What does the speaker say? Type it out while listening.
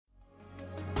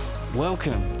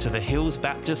Welcome to the Hills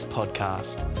Baptist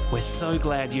Podcast. We're so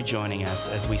glad you're joining us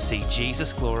as we see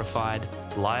Jesus glorified,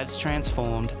 lives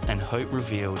transformed, and hope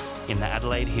revealed in the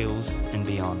Adelaide Hills and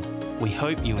beyond. We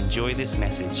hope you enjoy this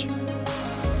message.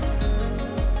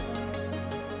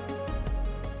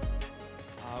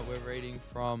 We're reading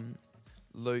from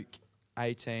Luke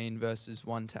 18, verses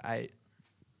 1 to 8.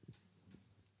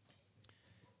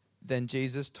 Then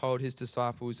Jesus told his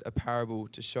disciples a parable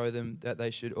to show them that they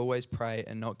should always pray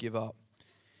and not give up.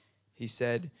 He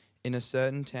said, "In a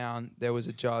certain town there was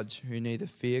a judge who neither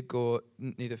feared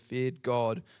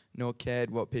God nor cared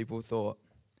what people thought.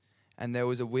 And there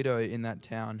was a widow in that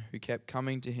town who kept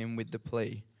coming to him with the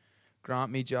plea,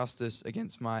 'Grant me justice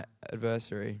against my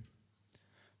adversary.'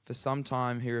 For some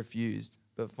time he refused,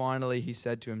 but finally he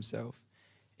said to himself,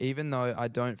 'Even though I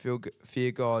don't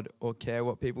fear God or care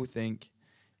what people think,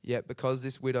 yet because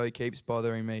this widow keeps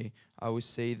bothering me, I will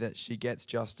see that she gets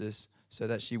justice so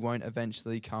that she won't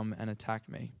eventually come and attack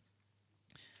me.'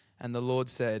 And the Lord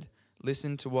said,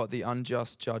 'Listen to what the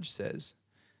unjust judge says.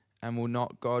 And will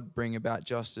not God bring about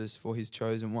justice for his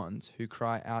chosen ones who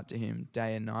cry out to him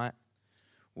day and night?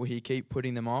 Will he keep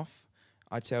putting them off?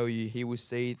 I tell you, he will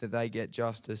see that they get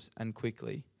justice and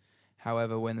quickly.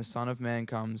 However, when the Son of Man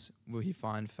comes, will he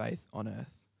find faith on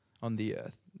the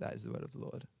earth?'" That is the word of the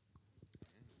Lord.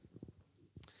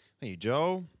 Thank you,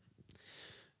 Joel.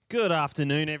 Good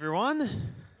afternoon, everyone.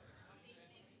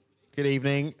 Good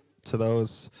evening to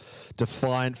those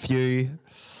defiant few.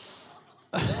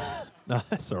 No,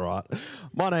 that's all right.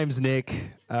 My name's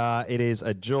Nick. It is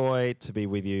a joy to be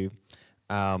with you.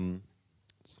 Just let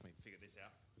me figure this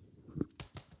out.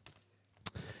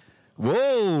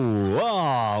 Whoa!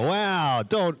 Oh, wow.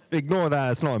 Don't ignore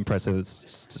that. It's not impressive.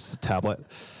 It's just a tablet.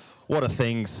 What are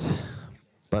things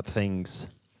but things?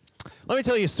 Let me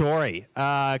tell you a story.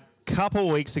 A couple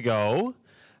weeks ago,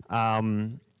 I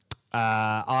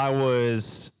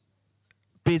was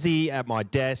busy at my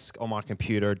desk on my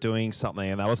computer doing something,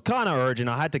 and that was kind of urgent.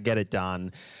 I had to get it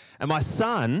done. And my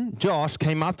son, Josh,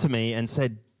 came up to me and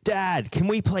said, "Dad, can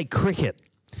we play cricket?"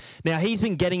 Now, he's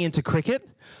been getting into cricket.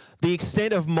 The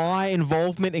extent of my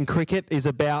involvement in cricket is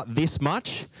about this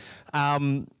much.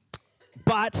 But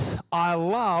I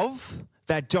love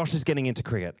that Josh is getting into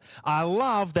cricket. I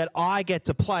love that I get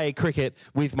to play cricket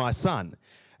with my son.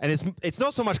 And it's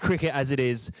not so much cricket as it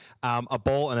is a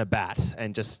ball and a bat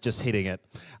and just hitting it.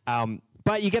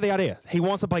 But you get the idea. He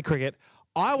wants to play cricket.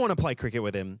 I want to play cricket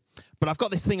with him, but I've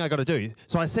got this thing I got to do.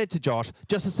 So I said to Josh,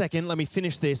 "Just a second, let me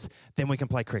finish this, then we can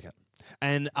play cricket."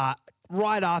 And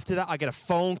right after that, I get a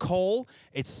phone call.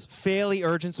 It's fairly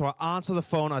urgent, so I answer the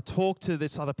phone. I talk to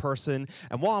this other person,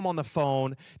 and while I'm on the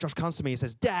phone, Josh comes to me and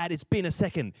says, "Dad, it's been a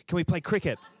second. Can we play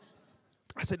cricket?"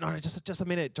 I said, no, just a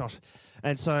minute, Josh.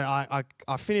 And so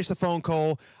I finished the phone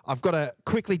call. I've got to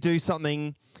quickly do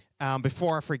something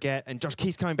before I forget. And Josh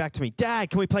keeps coming back to me, "Dad,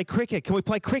 can we play cricket? Can we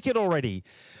play cricket already?"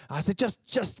 I said,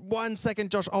 just 1 second,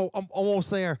 Josh. Oh, I'm almost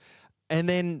there. And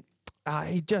then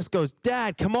he just goes,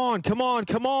 "Dad, come on. I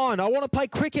want to play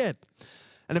cricket."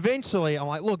 And eventually I'm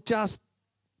like, "Look, just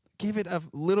give it a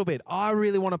little bit. I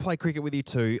really want to play cricket with you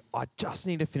too. I just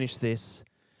need to finish this.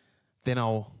 Then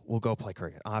we'll go play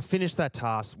cricket." I finished that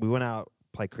task. We went out,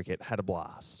 played cricket, had a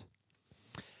blast.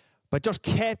 But Josh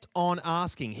kept on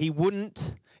asking. He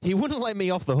wouldn't let me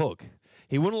off the hook.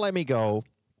 He wouldn't let me go.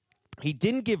 He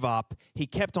didn't give up. He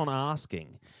kept on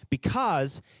asking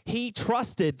because he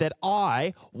trusted that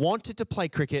I wanted to play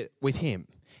cricket with him.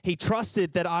 He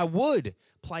trusted that I would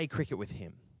play cricket with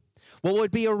him. What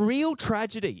would be a real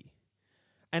tragedy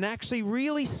and actually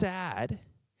really sad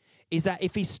is that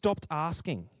if he stopped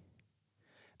asking,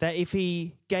 that if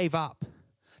he gave up,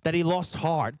 that he lost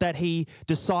heart, that he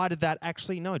decided that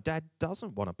actually, no, Dad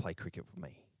doesn't want to play cricket with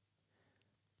me.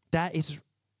 That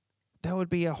would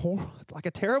be a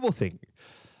terrible thing,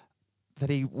 that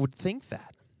he would think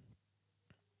that.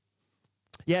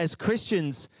 Yeah, as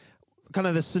Christians, kind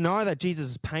of the scenario that Jesus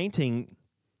is painting,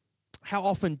 how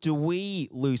often do we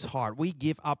lose heart? We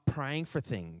give up praying for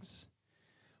things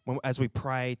as we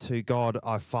pray to God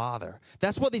our Father.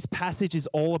 That's what this passage is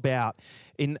all about.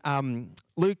 In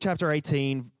Luke chapter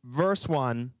 18, verse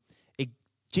 1,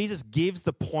 Jesus gives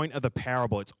the point of the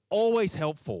parable. It's always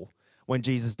helpful when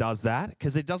Jesus does that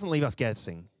because it doesn't leave us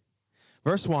guessing.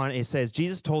 Verse 1, it says,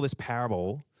 Jesus told this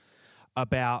parable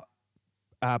about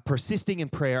persisting in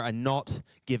prayer and not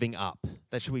giving up.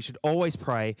 That we should always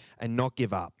pray and not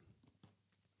give up.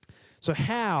 So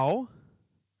how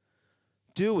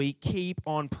do we keep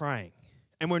on praying?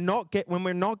 And when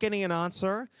we're not getting an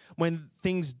answer, when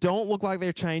things don't look like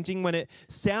they're changing, when it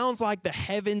sounds like the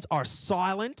heavens are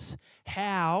silent,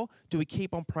 how do we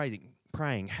keep on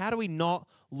praying? How do we not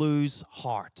lose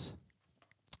heart?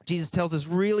 Jesus tells this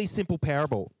really simple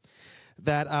parable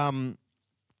that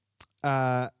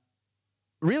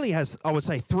really has, I would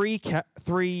say, three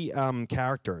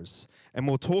characters, and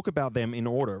we'll talk about them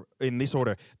in this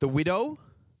order: the widow,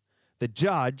 the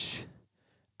judge,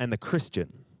 and the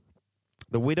Christian.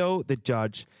 The widow, the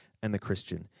judge, and the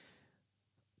Christian.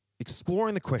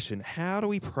 Exploring the question, how do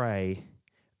we pray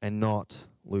and not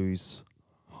lose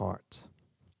heart?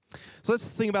 So let's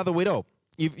think about the widow.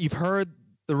 You've heard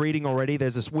the reading already.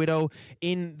 There's this widow.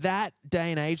 In that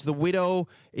day and age, the widow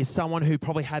is someone who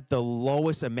probably had the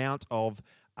lowest amount of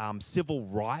civil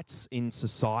rights in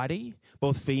society,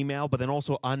 both female but then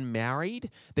also unmarried.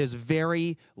 There's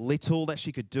very little that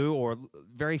she could do, or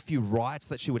very few rights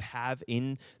that she would have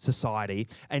in society.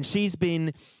 And she's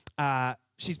been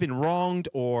wronged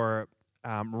or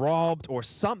robbed or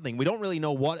something. We don't really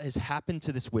know what has happened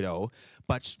to this widow,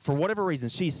 but for whatever reason,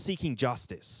 she's seeking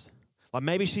justice. Like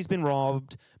maybe she's been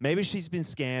robbed, maybe she's been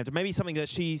scammed, maybe something that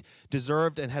she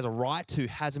deserved and has a right to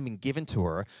hasn't been given to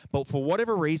her. But for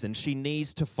whatever reason, she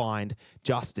needs to find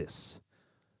justice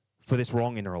for this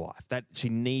wrong in her life. That she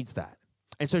needs that.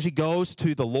 And so she goes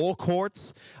to the law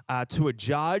courts, to a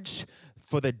judge,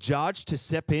 for the judge to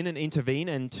step in and intervene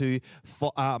and to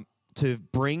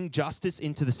bring justice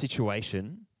into the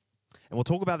situation. And we'll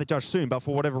talk about the judge soon, but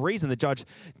for whatever reason, the judge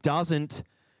doesn't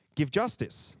give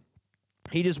justice.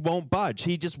 He just won't budge.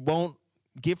 He just won't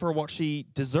give her what she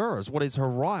deserves, what is her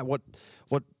right, what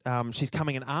she's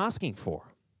coming and asking for.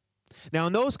 Now,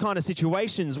 in those kind of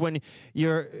situations, when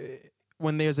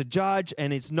there's a judge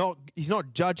and he's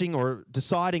not judging or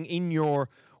deciding in your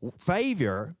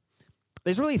favor,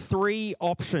 there's really three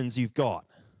options you've got,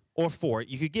 or four.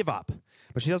 You could give up,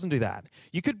 but she doesn't do that.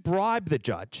 You could bribe the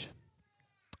judge,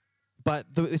 but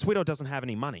this widow doesn't have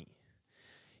any money.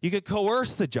 You could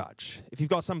coerce the judge if you've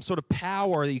got some sort of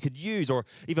power that you could use, or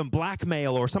even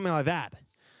blackmail or something like that.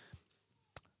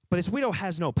 But this widow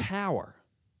has no power.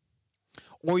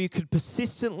 Or you could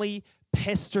persistently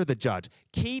pester the judge.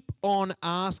 Keep on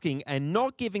asking and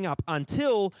not giving up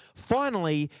until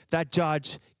finally that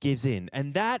judge gives in.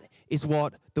 And that is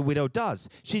what the widow does.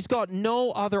 She's got no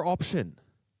other option.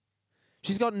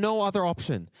 She's got no other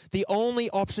option. The only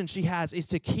option she has is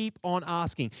to keep on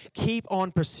asking, keep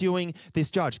on pursuing this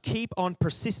judge, keep on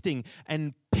persisting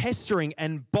and pestering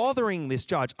and bothering this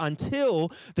judge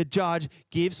until the judge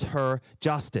gives her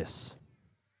justice.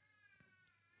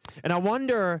 And I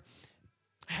wonder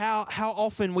how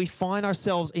often we find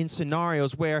ourselves in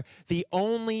scenarios where the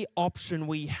only option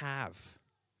we have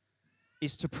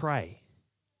is to pray.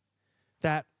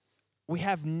 That we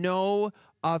have no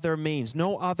other means,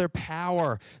 no other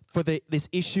power for this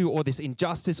issue or this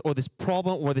injustice or this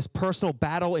problem or this personal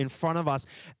battle in front of us,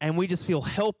 and we just feel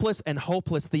helpless and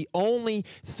hopeless. The only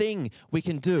thing we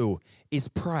can do is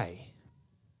pray.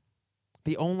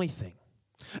 The only thing.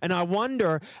 And I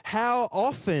wonder how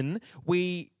often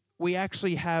we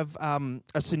actually have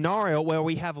a scenario where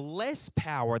we have less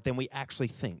power than we actually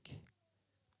think.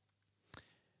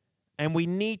 And we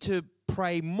need to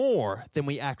pray more than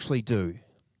we actually do.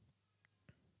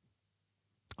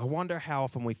 I wonder how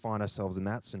often we find ourselves in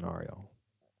that scenario.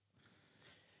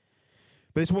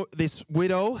 But this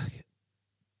widow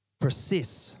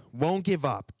persists, won't give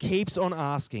up, keeps on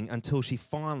asking until she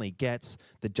finally gets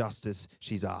the justice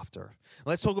she's after.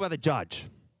 Let's talk about the judge.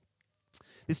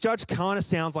 This judge kind of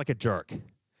sounds like a jerk,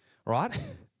 right?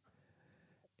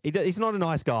 He's not a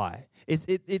nice guy.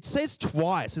 It says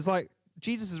twice. It's like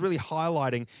Jesus is really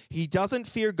highlighting he doesn't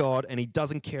fear God and he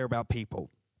doesn't care about people.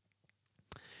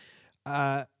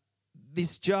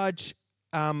 This judge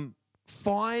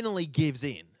finally gives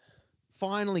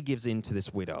in to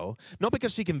this widow, not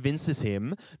because she convinces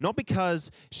him, not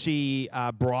because she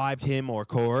bribed him or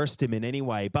coerced him in any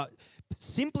way, but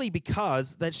simply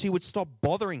because that she would stop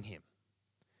bothering him.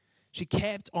 She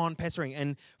kept on pestering,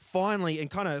 and finally, and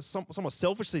kind of somewhat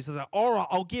selfishly says, all right,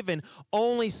 I'll give in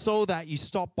only so that you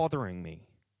stop bothering me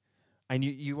and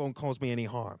you won't cause me any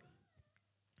harm.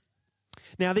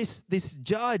 Now, this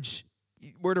judge,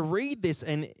 we're to read this,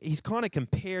 and he's kind of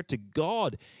compared to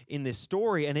God in this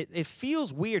story, and it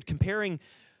feels weird comparing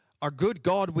our good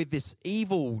God with this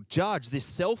evil judge, this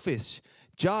selfish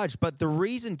judge. But the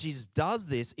reason Jesus does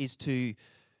this is to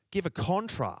give a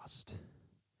contrast.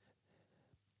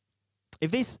 If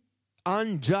this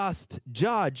unjust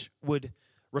judge would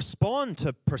respond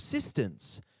to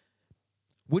persistence,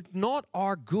 would not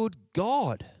our good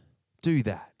God do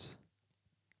that?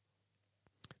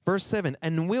 Verse 7,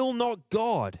 and will not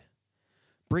God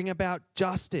bring about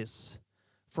justice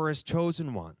for his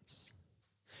chosen ones?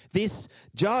 This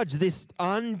judge, this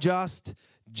unjust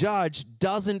judge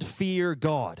doesn't fear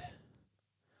God.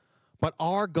 But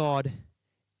our God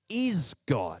is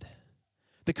God,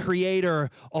 the creator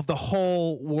of the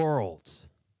whole world.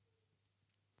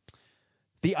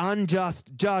 The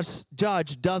unjust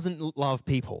judge doesn't love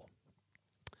people.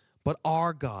 But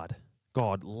our God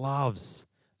loves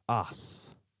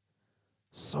us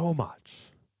so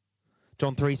much.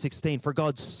 John 3:16, for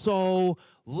God so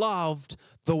loved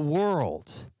the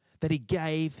world that he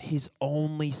gave his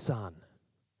only Son,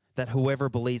 that whoever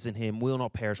believes in him will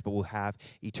not perish but will have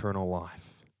eternal life.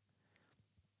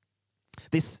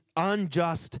 This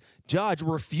unjust judge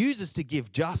refuses to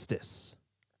give justice,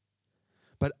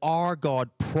 but our God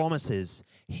promises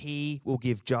he will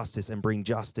give justice and bring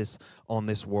justice on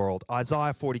this world.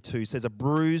 Isaiah 42 says, a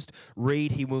bruised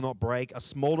reed he will not break, a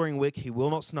smoldering wick he will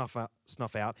not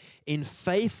snuff out. In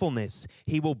faithfulness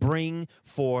he will bring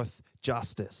forth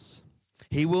justice.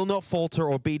 He will not falter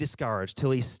or be discouraged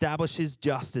till he establishes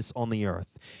justice on the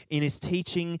earth. In his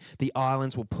teaching, the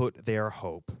islands will put their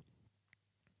hope.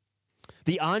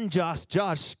 The unjust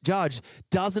judge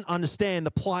doesn't understand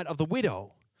the plight of the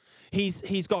widow.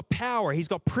 He's got power, he's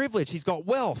got privilege, he's got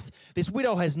wealth. This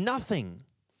widow has nothing.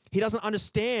 He doesn't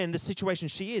understand the situation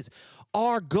she is.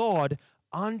 Our God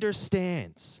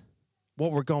understands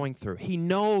what we're going through. He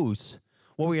knows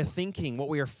what we are thinking, what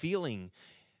we are feeling.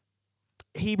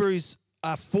 Hebrews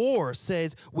 4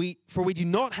 says, for we do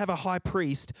not have a high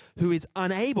priest who is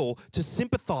unable to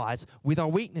sympathize with our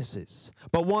weaknesses,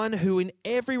 but one who in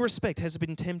every respect has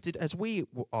been tempted as we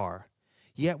are,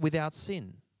 yet without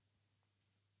sin.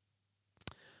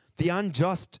 The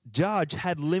unjust judge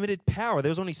had limited power. There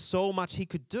was only so much he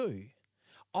could do.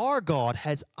 Our God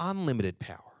has unlimited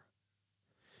power.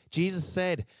 Jesus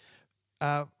said,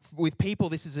 with people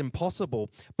this is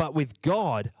impossible, but with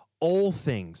God all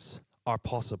things are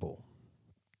possible.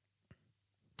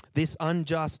 This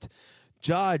unjust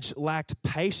judge lacked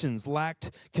patience,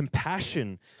 lacked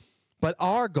compassion, but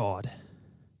our God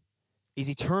is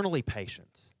eternally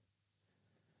patient,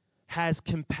 has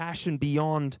compassion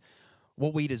beyond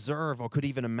what we deserve or could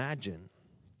even imagine.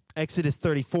 Exodus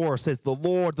 34 says, the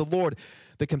Lord,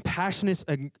 the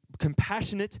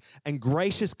compassionate and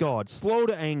gracious God, slow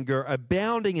to anger,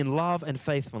 abounding in love and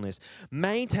faithfulness,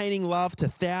 maintaining love to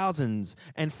thousands,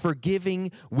 and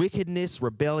forgiving wickedness,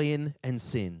 rebellion, and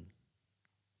sin.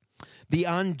 The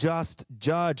unjust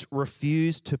judge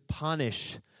refused to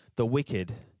punish the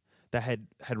wicked that had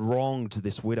wronged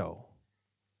this widow.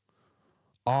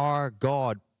 Our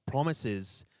God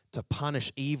promises to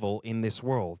punish evil in this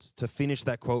world. To finish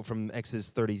that quote from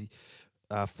Exodus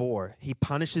 34, he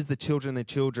punishes the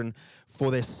children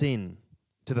for their sin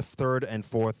to the third and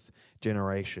fourth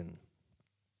generation.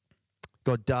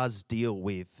 God does deal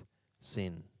with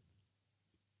sin.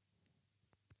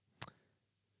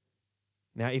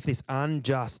 Now, if this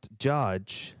unjust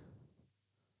judge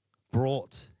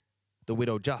brought the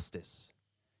widow justice,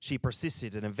 she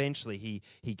persisted and eventually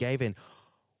he gave in,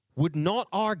 would not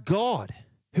our God,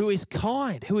 who is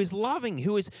kind, who is loving,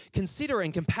 who is considerate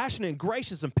and compassionate and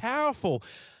gracious and powerful,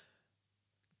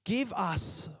 give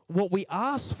us what we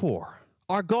ask for?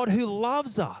 Our God who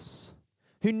loves us,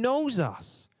 who knows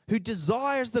us, who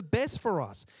desires the best for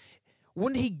us.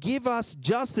 Wouldn't he give us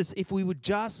justice if we would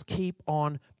just keep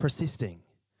on persisting?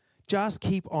 Just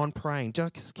keep on praying.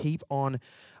 Just keep on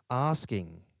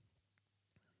asking.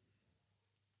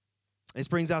 This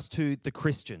brings us to the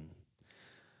Christian.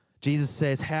 Jesus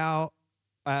says,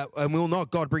 and will not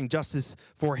God bring justice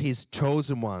for his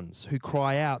chosen ones who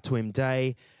cry out to him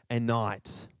day and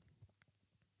night?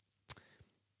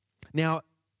 Now,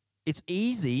 it's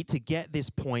easy to get this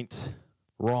point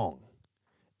wrong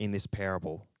in this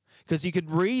parable, because you could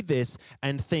read this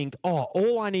and think,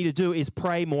 all I need to do is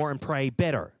pray more and pray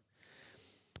better.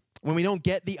 When we don't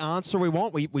get the answer we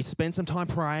want, we spend some time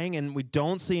praying and we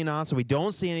don't see an answer, we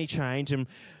don't see any change, and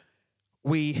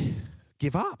we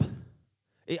give up.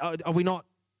 Are we not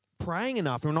praying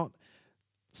enough? We're not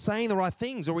saying the right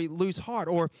things, or we lose heart,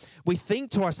 or we think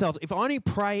to ourselves, if I only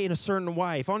pray in a certain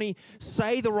way, if I only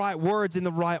say the right words in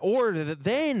the right order,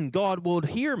 then God will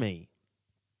hear me.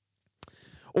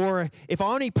 Or if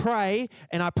I only pray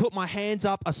and I put my hands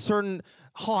up a certain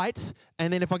height,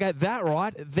 and then if I get that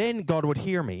right, then God would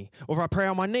hear me. Or if I pray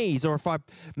on my knees, or if I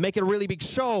make it a really big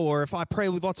show, or if I pray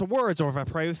with lots of words, or if I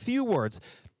pray with few words.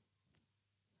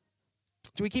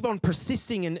 Do we keep on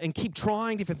persisting and keep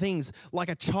trying different things like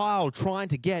a child trying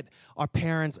to get our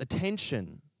parents'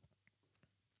 attention?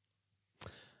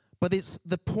 But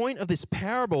the point of this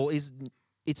parable is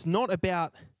it's not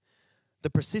about the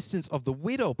persistence of the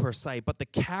widow per se, but the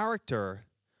character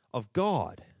of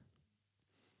God.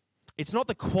 It's not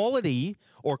the quality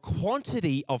or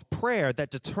quantity of prayer that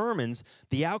determines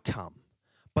the outcome,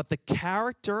 but the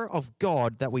character of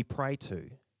God that we pray to.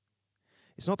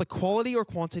 It's not the quality or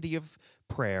quantity of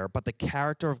prayer, but the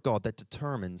character of God that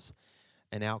determines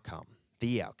an outcome,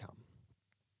 the outcome.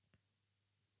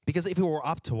 Because if it were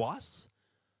up to us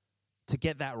to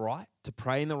get that right, to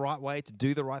pray in the right way, to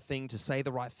do the right thing, to say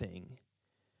the right thing,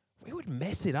 we would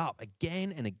mess it up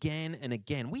again and again and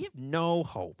again. We have no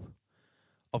hope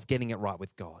of getting it right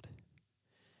with God.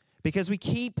 Because we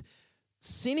keep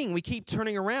sinning, we keep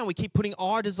turning around, we keep putting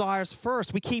our desires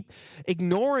first, we keep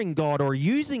ignoring God or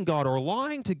using God or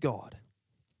lying to God.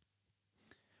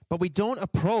 But we don't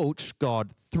approach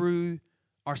God through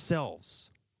ourselves.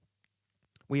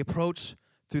 We approach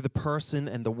through the person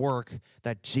and the work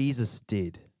that Jesus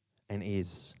did and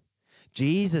is.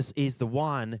 Jesus is the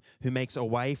one who makes a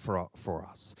way for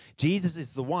us. Jesus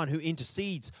is the one who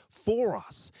intercedes for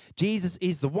us. Jesus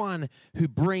is the one who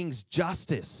brings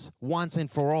justice once and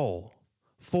for all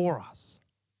for us.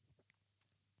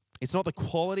 It's not the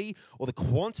quality or the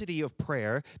quantity of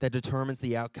prayer that determines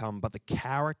the outcome, but the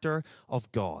character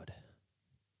of God.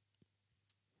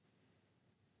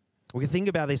 We can think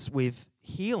about this with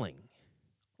healing,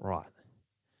 right?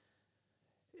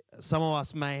 Some of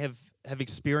us may have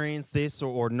experienced this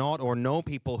or not, or know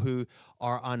people who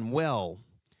are unwell,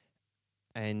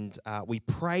 and we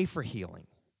pray for healing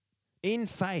in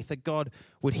faith that God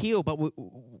would heal, but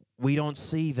we don't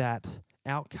see that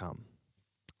outcome.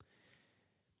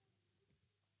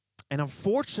 And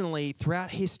unfortunately,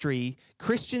 throughout history,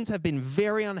 Christians have been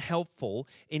very unhelpful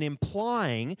in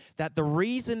implying that the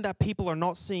reason that people are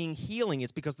not seeing healing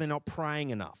is because they're not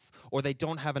praying enough, or they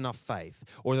don't have enough faith,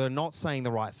 or they're not saying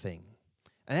the right thing.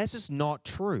 And that's just not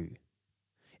true.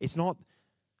 It's not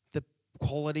the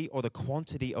quality or the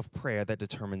quantity of prayer that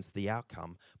determines the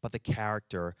outcome, but the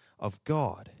character of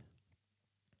God.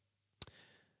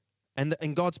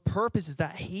 And God's purpose is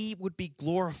that He would be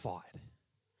glorified.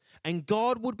 And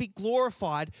God would be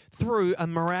glorified through a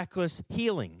miraculous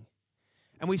healing.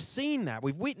 And we've seen that,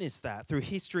 we've witnessed that through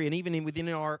history and even within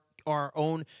our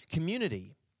own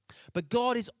community. But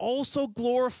God is also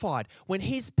glorified when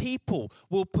His people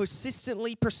will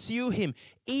persistently pursue Him,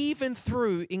 even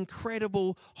through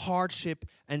incredible hardship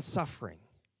and suffering.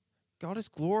 God is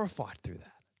glorified through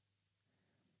that.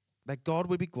 That God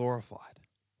would be glorified.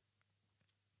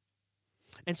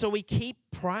 And so we keep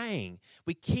praying.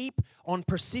 We keep on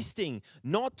persisting,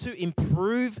 not to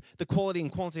improve the quality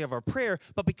and quantity of our prayer,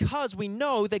 but because we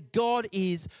know that God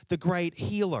is the great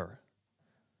healer.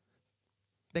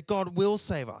 That God will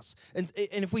save us. And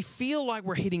if we feel like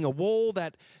we're hitting a wall,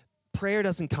 that prayer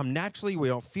doesn't come naturally, we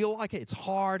don't feel like it, it's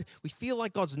hard, we feel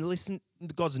like God's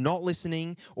not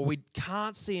listening, or we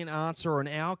can't see an answer or an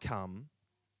outcome,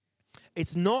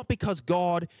 it's not because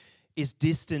God is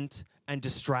distant and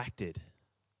distracted,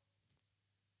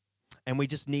 and we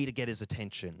just need to get His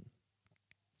attention.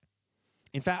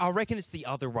 In fact, I reckon it's the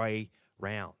other way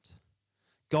round.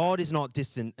 God is not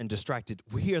distant and distracted.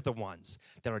 We are the ones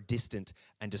that are distant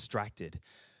and distracted.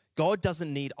 God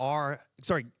doesn't need we're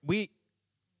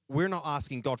not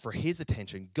asking God for His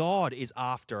attention. God is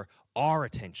after our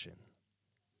attention.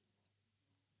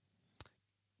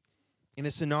 In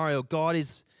this scenario, God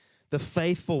is the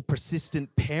faithful,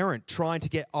 persistent parent trying to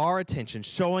get our attention,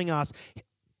 showing us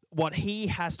what He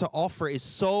has to offer is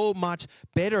so much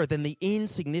better than the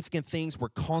insignificant things we're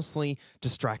constantly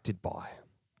distracted by.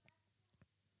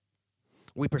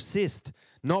 We persist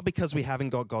not because we haven't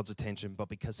got God's attention, but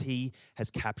because He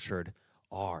has captured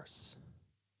ours.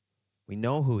 We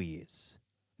know who He is.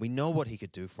 We know what He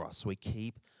could do for us, so we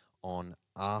keep on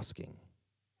asking.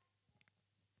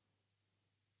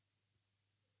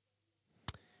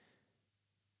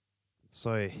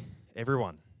 So,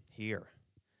 everyone here,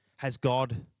 has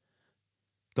God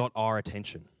got our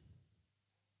attention?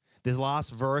 This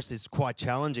last verse is quite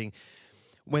challenging.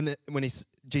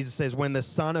 Jesus says, when the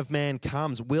Son of Man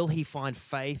comes, will He find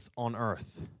faith on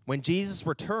earth? When Jesus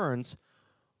returns,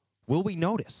 will we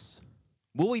notice?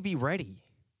 Will we be ready?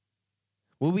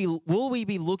 Will we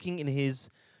be looking in His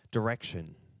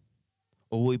direction?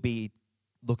 Or will we be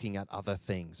looking at other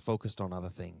things, focused on other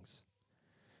things?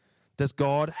 Does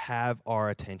God have our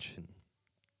attention?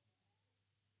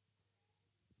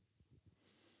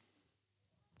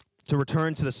 To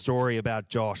return to the story about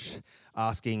Josh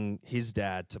asking his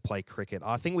dad to play cricket,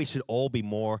 I think we should all be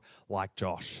more like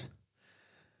Josh.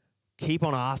 Keep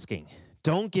on asking.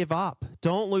 Don't give up.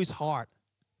 Don't lose heart.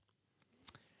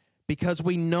 Because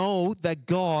we know that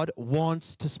God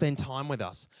wants to spend time with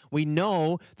us. We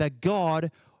know that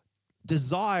God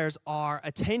desires our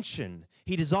attention.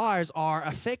 He desires our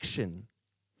affection.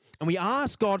 And we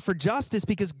ask God for justice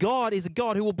because God is a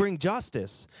God who will bring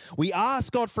justice. We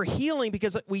ask God for healing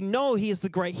because we know He is the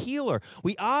great healer.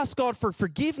 We ask God for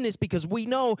forgiveness because we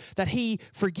know that He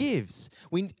forgives.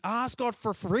 We ask God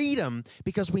for freedom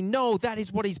because we know that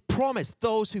is what He's promised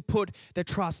those who put their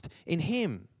trust in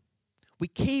Him. We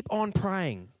keep on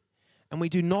praying and we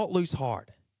do not lose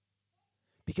heart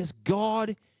because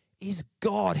God is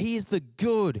God. He is the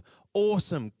good,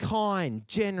 awesome, kind,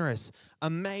 generous,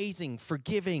 amazing,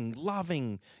 forgiving,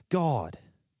 loving God.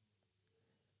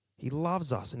 He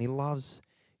loves us and He loves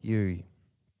you.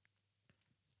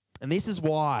 And this is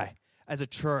why, as a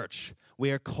church,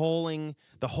 we are calling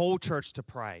the whole church to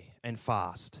pray and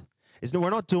fast.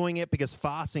 We're not doing it because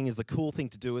fasting is the cool thing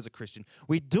to do as a Christian.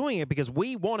 We're doing it because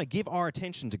we want to give our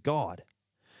attention to God.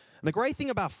 And the great thing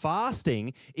about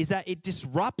fasting is that it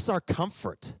disrupts our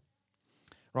comfort.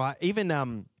 Right,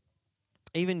 even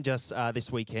just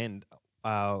this weekend,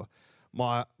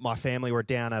 my family were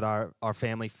down at our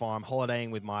family farm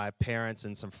holidaying with my parents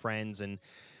and some friends, and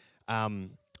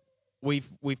we've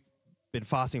been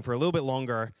fasting for a little bit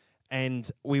longer,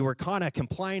 and we were kind of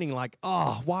complaining like,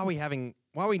 oh, why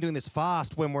are we doing this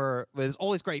fast when there's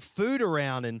all this great food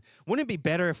around, and wouldn't it be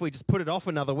better if we just put it off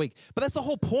another week? But that's the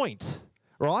whole point,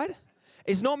 right?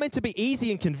 It's not meant to be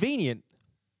easy and convenient.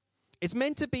 It's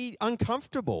meant to be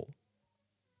uncomfortable.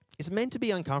 It's meant to be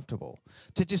uncomfortable,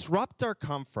 to disrupt our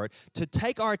comfort, to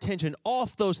take our attention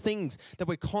off those things that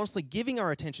we're constantly giving our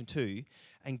attention to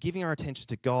and giving our attention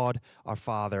to God, our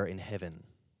Father in heaven.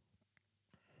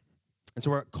 And so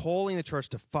we're calling the church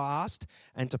to fast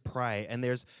and to pray, and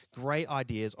there's great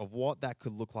ideas of what that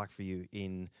could look like for you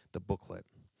in the booklet.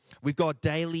 We've got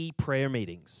daily prayer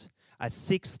meetings at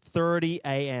 6:30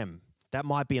 a.m. That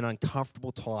might be an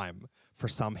uncomfortable time for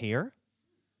some here.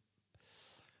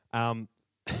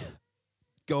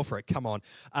 Go for it. Come on.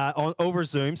 Over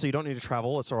Zoom, so you don't need to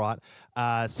travel. It's all right.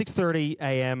 6:30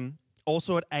 a.m.,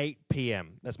 also at 8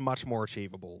 p.m. That's much more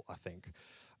achievable, I think.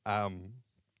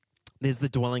 There's the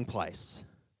dwelling place.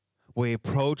 We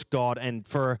approach God and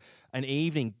for an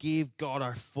evening, give God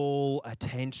our full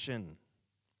attention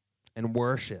and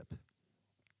worship.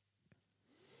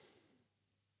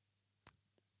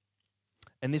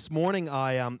 And this morning,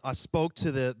 I spoke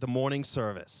to the morning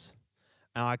service.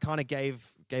 And I kind of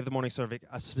gave the morning service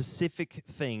a specific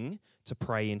thing to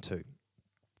pray into,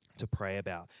 to pray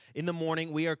about. In the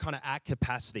morning, we are kind of at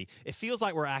capacity. It feels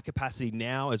like we're at capacity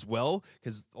now as well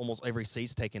because almost every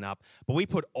seat's taken up. But we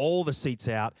put all the seats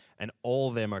out, and all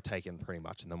of them are taken pretty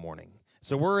much in the morning.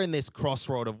 So we're in this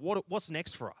crossroad of what's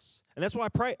next for us. And that's why I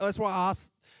pray. That's why I asked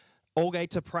Aldgate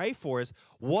to pray for is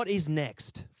what is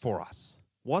next for us?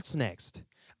 What's next?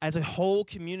 As a whole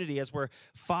community, as we're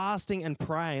fasting and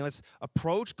praying, let's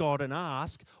approach God and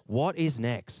ask, what is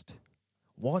next?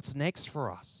 What's next for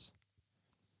us?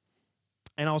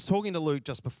 And I was talking to Luke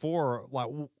just before, like,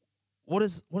 what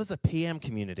is the PM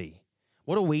community?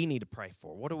 What do we need to pray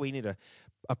for? What do we need to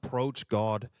approach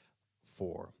God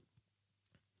for?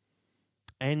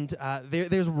 And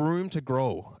there's room to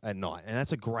grow at night, and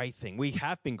that's a great thing. We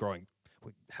have been growing.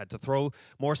 We had to throw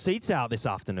more seats out this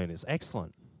afternoon. It's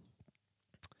excellent.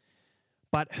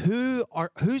 But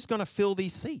who's going to fill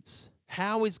these seats?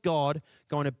 How is God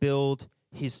going to build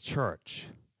His church?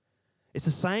 It's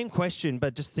the same question,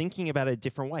 but just thinking about it a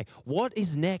different way. What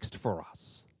is next for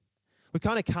us? We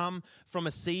kind of come from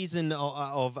a season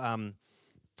of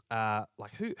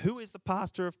like who is the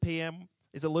pastor of PM?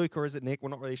 Is it Luke or is it Nick? We're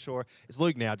not really sure. It's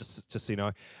Luke now, just so you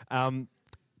know.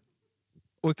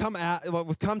 We've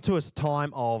come to a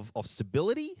time of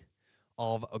stability,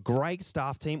 of a great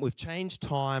staff team. We've changed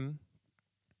time.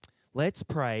 Let's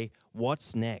pray,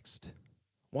 what's next?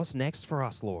 What's next for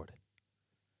us, Lord?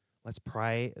 Let's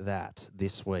pray that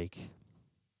this week.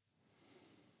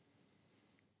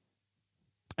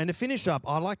 And to finish up,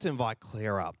 I'd like to invite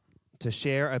Claire up to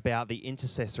share about the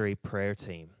intercessory prayer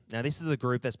team. Now, this is a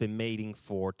group that's been meeting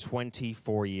for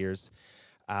 24 years,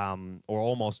 or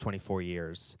almost 24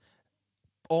 years.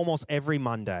 Almost every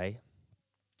Monday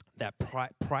that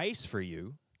prays for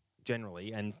you,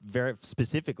 generally, and very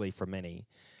specifically for many,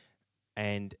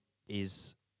 and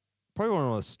is probably one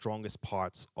of the strongest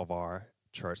parts of our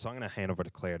church. So I'm going to hand over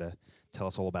to Claire to tell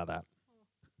us all about that.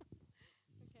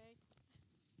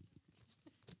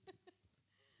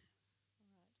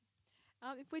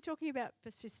 Okay. If we're talking about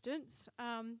persistence,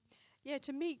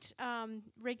 to meet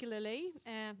regularly,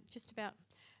 just about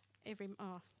every...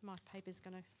 Oh, my paper's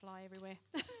going to fly everywhere.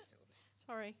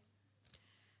 Sorry.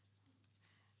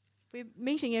 We're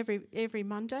meeting every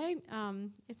Monday.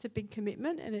 It's a big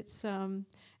commitment, and it's an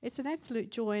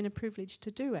absolute joy and a privilege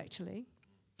to do, actually.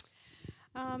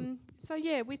 The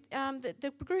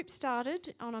group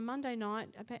started on a Monday night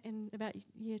in about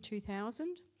year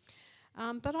 2000.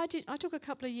 But I took a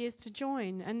couple of years to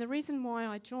join, and the reason why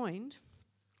I joined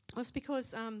was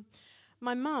because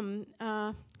my mum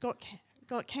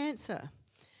got cancer,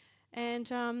 and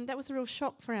that was a real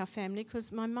shock for our family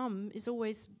because my mum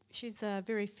she's a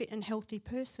very fit and healthy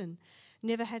person,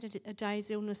 never had a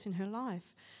day's illness in her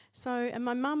life. So, and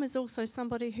my mum is also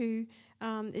somebody who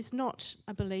was not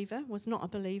a believer,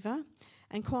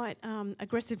 and quite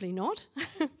aggressively not.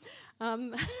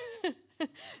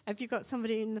 Have you got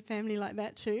somebody in the family like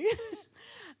that too?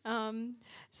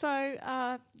 So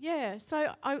I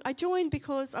joined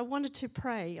because I wanted to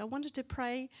pray.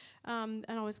 And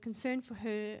I was concerned for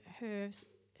her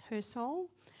soul.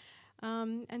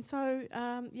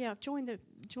 I've joined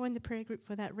the prayer group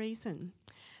for that reason.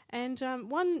 And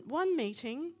one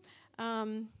meeting,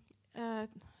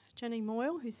 Jenny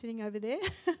Moyle, who's sitting over there,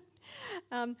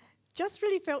 just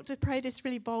really felt to pray this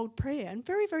really bold prayer, and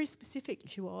very, very specific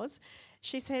she was.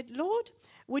 She said, Lord,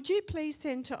 would you please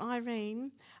send to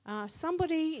Irene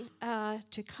somebody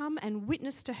to come and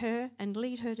witness to her and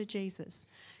lead her to Jesus,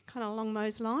 kind of along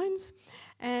those lines.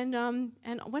 And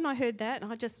when I heard that,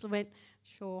 I just went,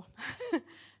 sure,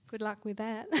 good luck with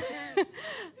that.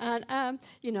 And,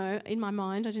 in my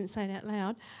mind, I didn't say it out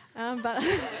loud, but...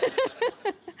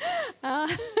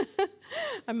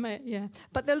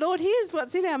 But the Lord hears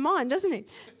what's in our mind, doesn't he?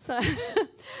 So,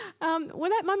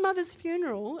 well, at my mother's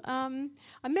funeral,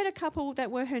 I met a couple that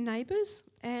were her neighbours,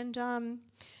 and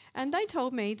they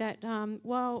told me that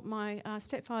while my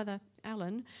stepfather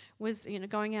Alan was,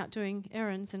 going out doing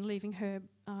errands and leaving her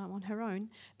on her own,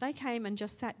 they came and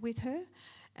just sat with her.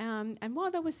 And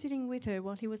while they were sitting with her,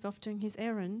 while he was off doing his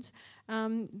errands,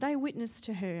 they witnessed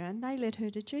to her and they led her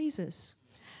to Jesus.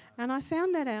 And I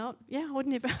found that out. Yeah, I would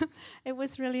never. It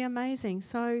was really amazing.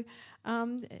 So,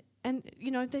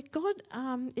 that God,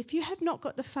 if you have not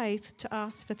got the faith to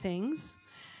ask for things,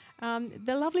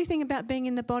 the lovely thing about being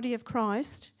in the body of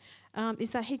Christ is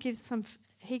that He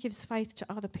gives faith to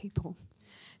other people.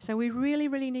 So we really,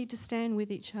 really need to stand with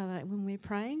each other when we're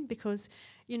praying, because,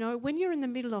 when you're in the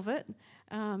middle of it,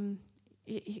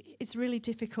 it's really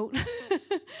difficult.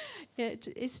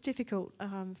 It's difficult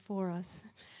for us.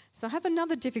 So I have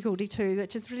another difficulty too,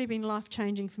 that's just really been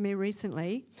life-changing for me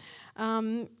recently.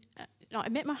 I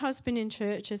met my husband in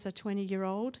church as a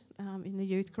 20-year-old in the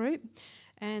youth group,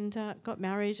 and got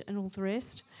married and all the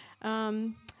rest.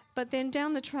 But then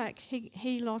down the track,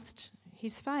 he lost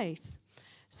his faith.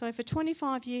 So for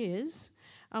 25 years,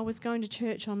 I was going to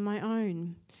church on my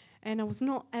own, and I was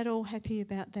not at all happy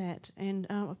about that, and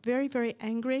very, very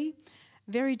angry,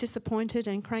 very disappointed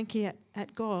and cranky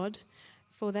at God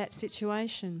for that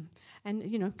situation.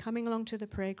 And, coming along to the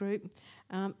prayer group,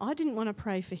 I didn't want to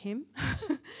pray for him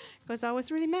because I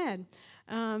was really mad.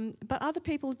 But other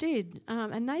people did,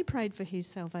 and they prayed for his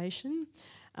salvation.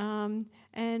 Early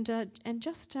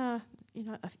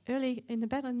in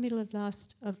the middle of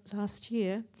last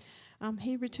year,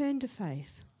 he returned to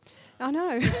faith. I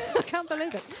know, I can't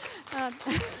believe it.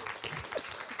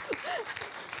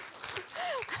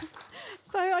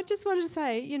 So I just wanted to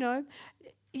say,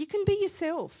 you can be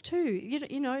yourself too.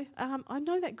 I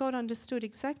know that God understood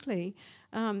exactly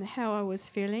how I was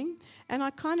feeling, and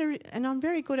I'm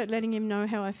very good at letting Him know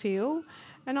how I feel.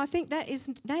 And I think that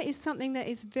is something that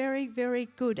is very, very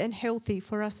good and healthy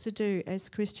for us to do as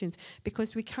Christians,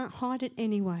 because we can't hide it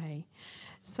anyway.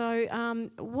 So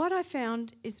what I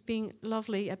found is being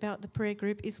lovely about the prayer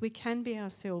group is we can be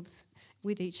ourselves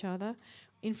with each other,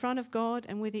 in front of God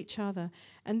and with each other,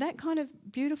 and that kind of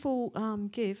beautiful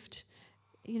gift.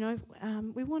 We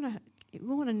want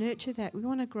to nurture that. We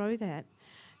want to grow that.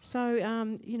 So,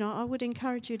 I would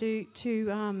encourage you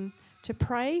to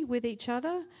pray with each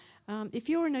other. If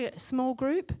you're in a small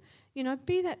group,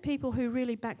 be that people who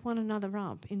really back one another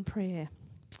up in prayer.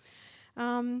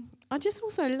 I just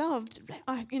also loved,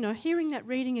 hearing that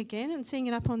reading again and seeing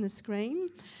it up on the screen.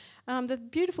 The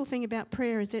beautiful thing about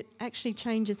prayer is it actually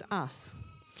changes us.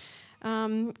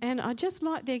 And I just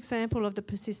like the example of the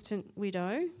persistent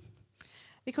widow.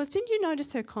 Because didn't you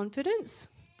notice her confidence?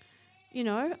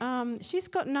 She's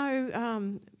got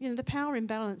no, the power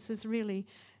imbalance is really,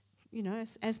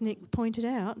 as Nick pointed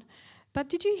out. But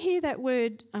did you hear that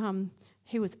word,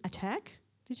 he was attack?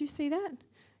 Did you see that?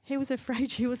 He was afraid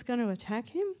she was going to attack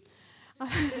him.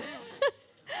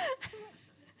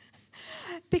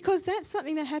 Because that's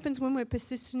something that happens when we're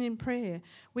persistent in prayer.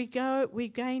 We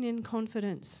gain in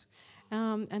confidence.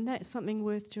 And that's something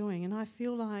worth doing. And I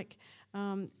feel like,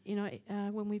 when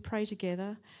we pray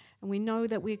together, And we know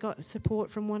that we got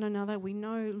support from one another. We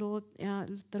know, Lord,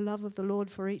 the love of the Lord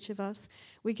for each of us.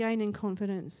 We gain in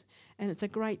confidence. And it's a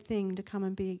great thing to come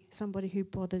and be somebody who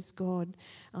bothers God.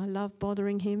 I love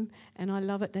bothering him, and I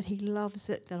love it that he loves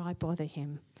it that I bother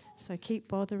him. So keep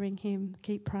bothering him,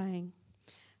 keep praying.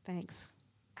 Thanks.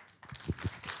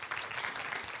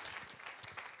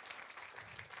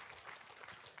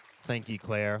 Thank you,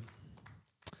 Claire.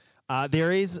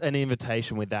 There is an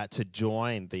invitation with that to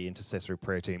join the intercessory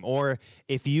prayer team. Or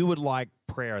if you would like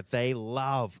prayer, they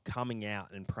love coming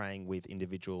out and praying with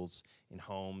individuals in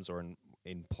homes or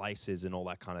in places and all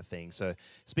that kind of thing. So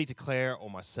speak to Claire or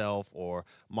myself or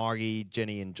Margie,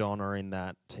 Jenny and John are in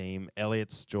that team.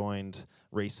 Elliot's joined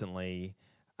recently.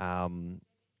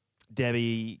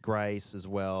 Debbie, Grace as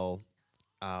well,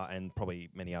 and probably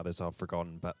many others I've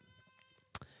forgotten. But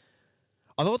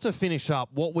I thought to finish up,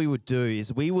 what we would do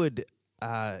is we would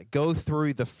go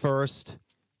through the first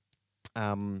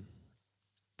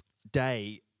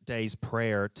day's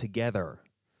prayer together.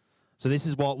 So this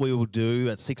is what we will do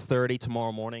at 6:30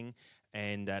 tomorrow morning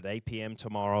and at 8 p.m.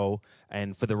 tomorrow,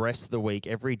 and for the rest of the week,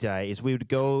 every day, is we would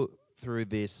go through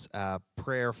this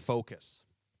prayer focus.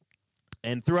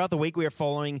 And throughout the week, we are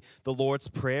following the Lord's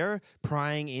Prayer,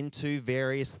 praying into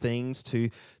various things to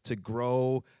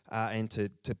grow and to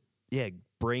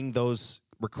bring those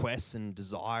requests and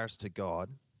desires to God.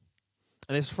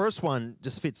 And this first one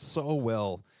just fits so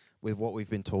well with what we've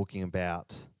been talking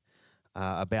about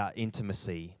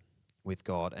intimacy with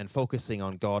God and focusing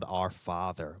on God our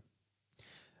Father.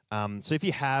 So if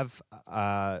you have,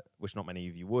 which not many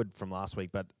of you would from last week,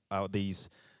 but these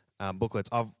booklets,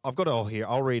 I've got it all here.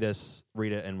 I'll read it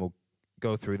and we'll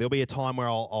go through. There'll be a time where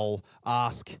I'll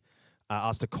ask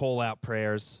us to call out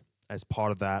prayers as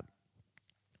part of that.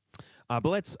 But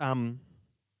let's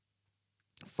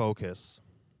focus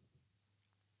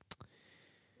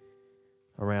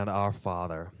around our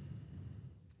Father.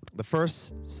 The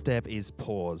first step is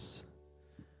pause.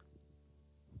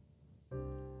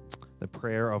 The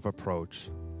prayer of approach.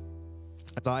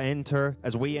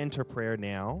 As we enter prayer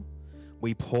now,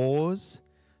 we pause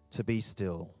to be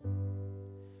still,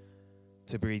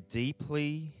 to breathe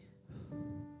deeply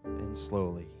and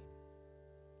slowly,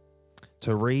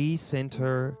 to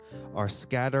recenter our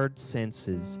scattered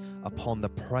senses upon the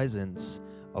presence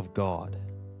of God.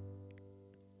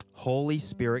 Holy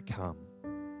Spirit, come.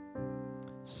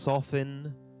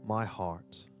 Soften my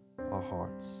heart, our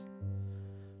hearts.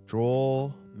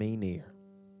 Draw me near.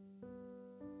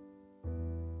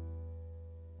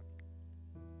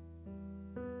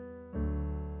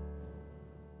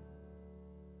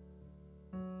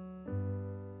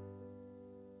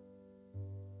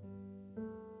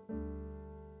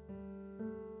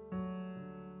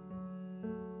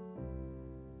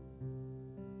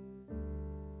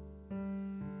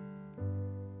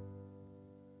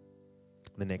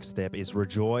 The next step is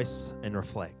rejoice and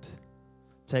reflect.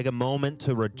 Take a moment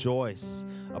to rejoice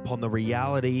upon the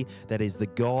reality that is the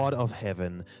God of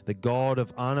heaven, the God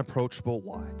of unapproachable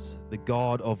light, the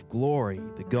God of glory,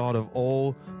 the God of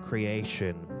all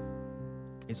creation,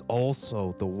 is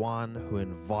also the one who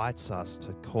invites us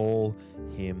to call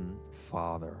him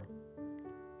Father.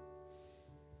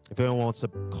 If anyone wants to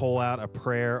call out a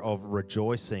prayer of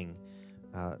rejoicing,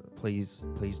 please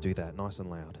do that nice and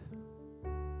loud.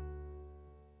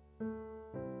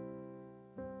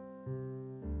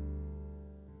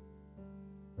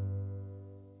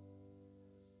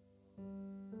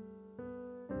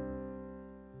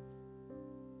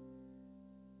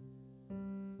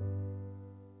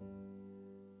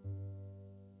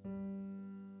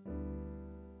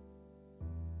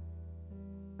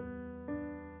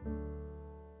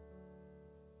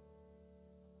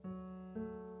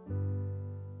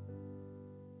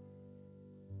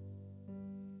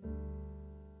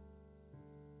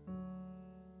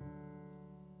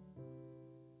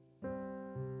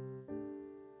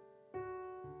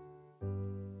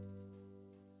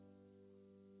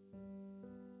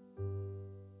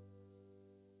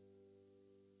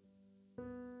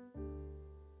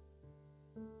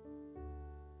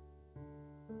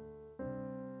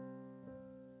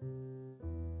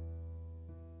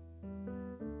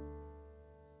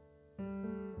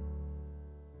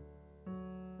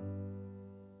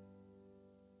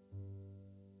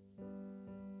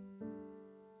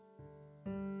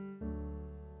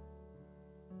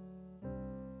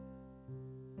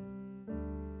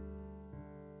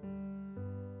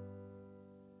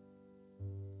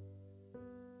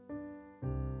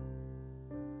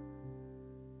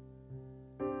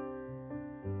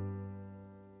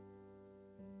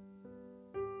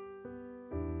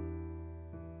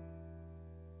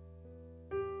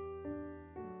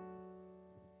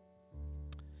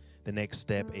 the next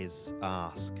step is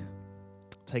ask.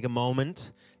 Take a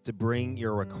moment to bring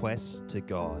your requests to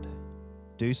God.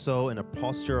 Do so in a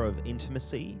posture of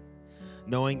intimacy,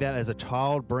 knowing that as a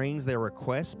child brings their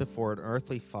requests before an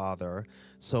earthly father,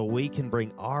 so we can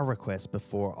bring our requests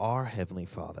before our heavenly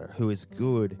Father, who is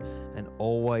good and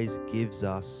always gives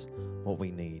us what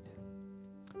we need.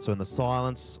 So in the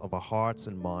silence of our hearts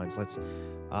and minds, let's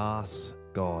ask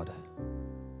God.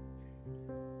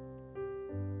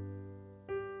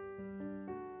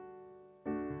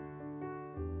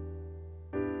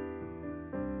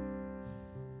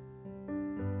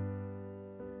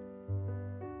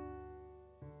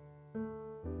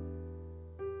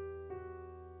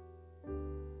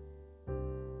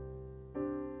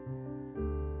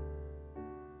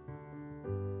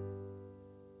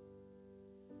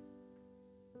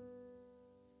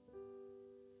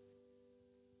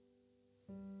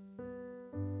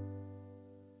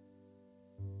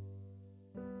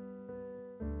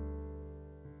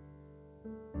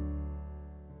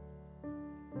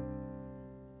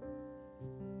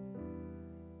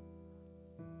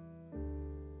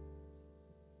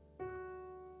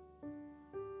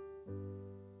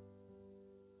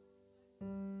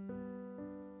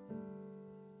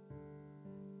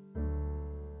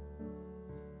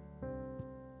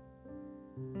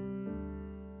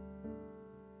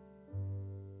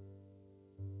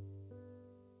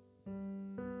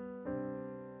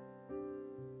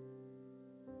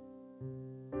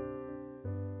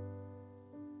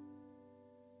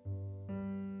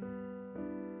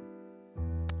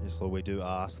 Yes, Lord, we do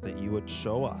ask that you would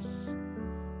show us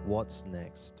what's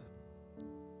next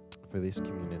for this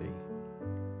community.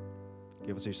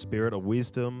 Give us your spirit of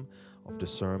wisdom, of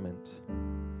discernment.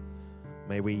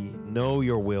 May we know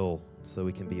your will so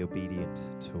we can be obedient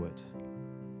to it.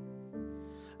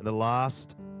 And the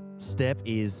last step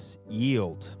is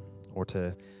yield, or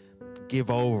to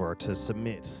give over, to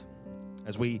submit.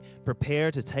 As we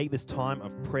prepare to take this time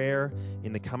of prayer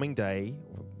in the coming day,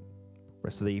 or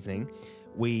rest of the evening,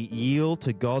 we yield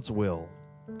to God's will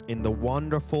in the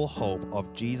wonderful hope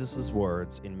of Jesus'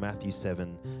 words in Matthew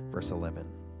 7, verse 11.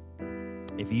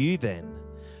 If you then,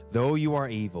 though you are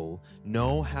evil,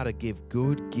 know how to give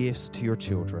good gifts to your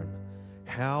children,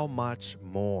 how much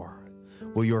more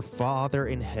will your Father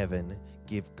in heaven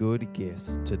give good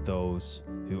gifts to those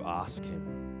who ask him?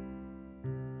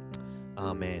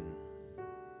 Amen.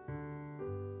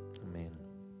 Amen.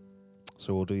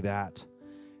 So we'll do that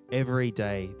every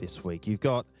day this week. You've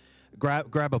got,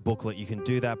 grab a booklet. You can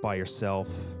do that by yourself.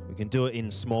 You can do it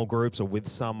in small groups or with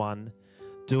someone.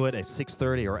 Do it at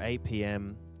 6:30 or 8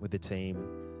 p.m. with the team.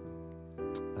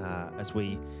 As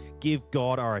we give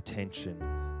God our attention,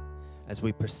 as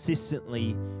we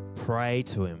persistently pray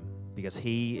to him, because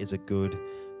he is a good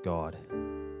God.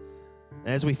 And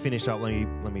as we finish up,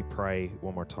 let me pray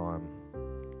one more time.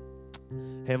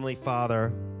 Heavenly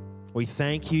Father, we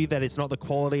thank you that it's not the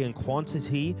quality and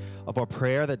quantity of our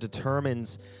prayer that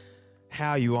determines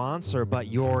how you answer, but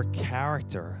your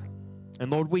character.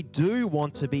 And Lord, we do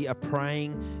want to be a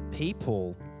praying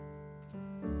people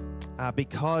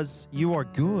because you are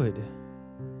good,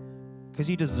 because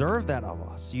you deserve that of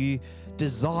us. You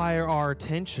desire our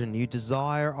attention. You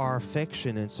desire our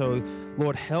affection. And so,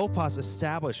 Lord, help us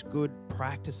establish good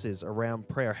practices around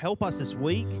prayer. Help us this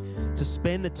week to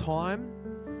spend the time,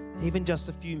 even just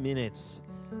a few minutes,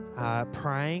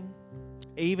 praying,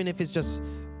 even if it's just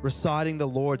reciting the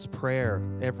Lord's Prayer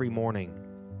every morning,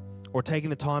 or taking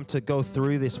the time to go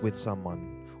through this with someone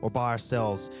or by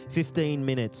ourselves, 15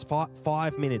 minutes,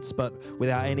 5 minutes, but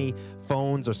without any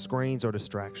phones or screens or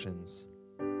distractions.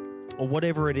 Or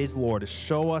whatever it is, Lord,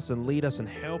 show us and lead us and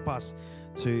help us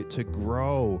to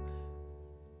grow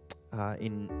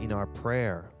in our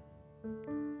prayer.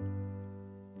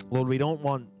 Lord, we don't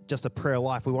want just a prayer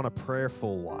life. We want a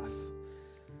prayerful life,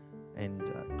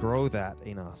 and grow that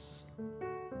in us.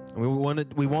 And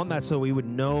we want that so we would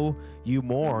know you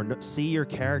more, see your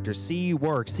character, see you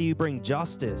work, see you bring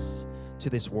justice to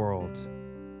this world.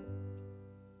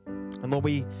 And Lord,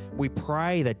 we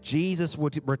pray that Jesus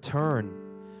would return,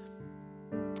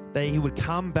 that he would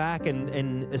come back and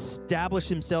establish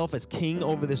himself as king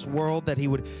over this world, that he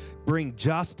would bring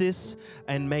justice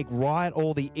and make right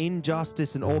all the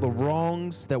injustice and all the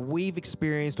wrongs that we've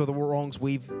experienced, or the wrongs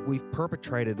we've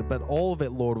perpetrated. But all of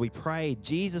it, Lord, we pray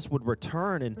Jesus would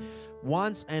return and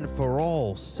once and for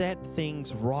all set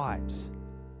things right.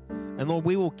 And Lord,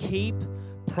 we will keep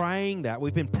praying that.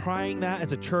 We've been praying that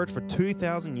as a church for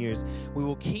 2,000 years. We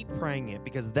will keep praying it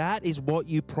because that is what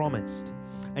you promised.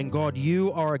 And God,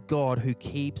 you are a God who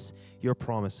keeps your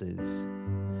promises.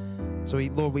 So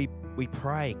Lord, we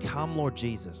pray, come Lord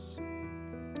Jesus.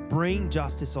 Bring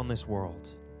justice on this world.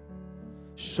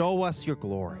 Show us your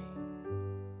glory.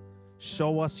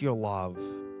 Show us your love.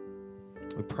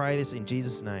 We pray this in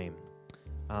Jesus' name.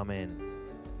 Amen.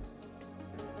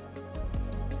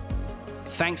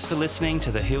 Thanks for listening to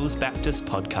the Hills Baptist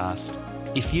podcast.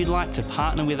 If you'd like to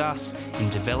partner with us in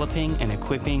developing and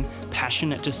equipping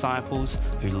passionate disciples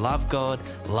who love God,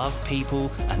 love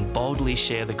people, and boldly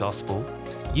share the gospel,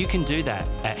 you can do that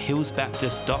at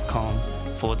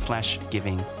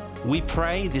hillsbaptist.com/giving. We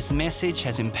pray this message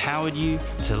has empowered you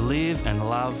to live and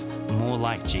love more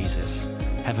like Jesus.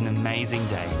 Have an amazing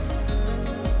day.